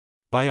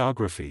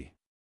Biography.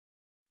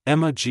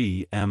 Emma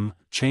G. M.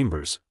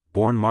 Chambers,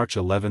 born March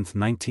 11,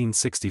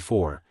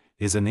 1964,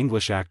 is an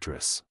English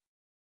actress.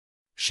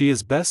 She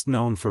is best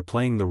known for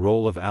playing the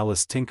role of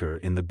Alice Tinker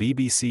in the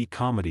BBC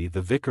comedy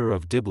The Vicar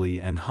of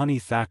Dibley and Honey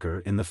Thacker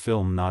in the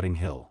film Notting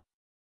Hill.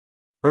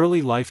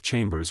 Early life.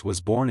 Chambers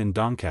was born in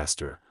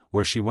Doncaster,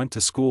 where she went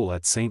to school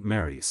at St.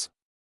 Mary's.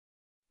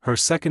 Her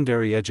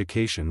secondary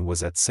education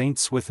was at St.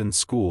 Swithin's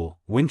School,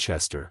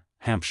 Winchester,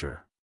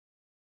 Hampshire.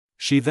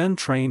 She then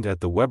trained at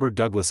the Webber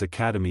Douglas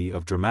Academy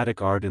of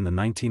Dramatic Art in the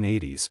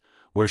 1980s,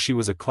 where she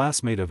was a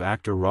classmate of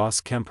actor Ross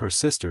Kemp. Her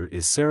sister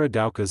is Sarah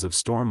Doukas of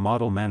Storm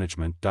Model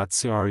Management.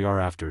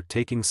 After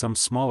taking some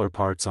smaller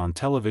parts on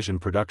television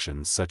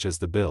productions such as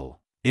The Bill.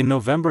 In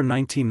November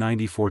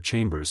 1994,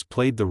 Chambers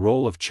played the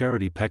role of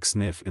Charity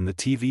Pecksniff in the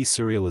TV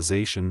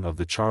serialization of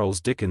the Charles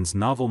Dickens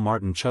novel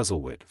Martin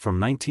Chuzzlewit. From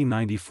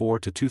 1994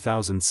 to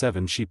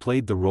 2007 she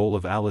played the role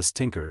of Alice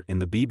Tinker in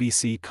the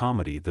BBC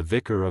comedy The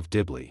Vicar of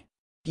Dibley.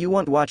 If you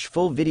want watch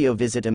full video, visit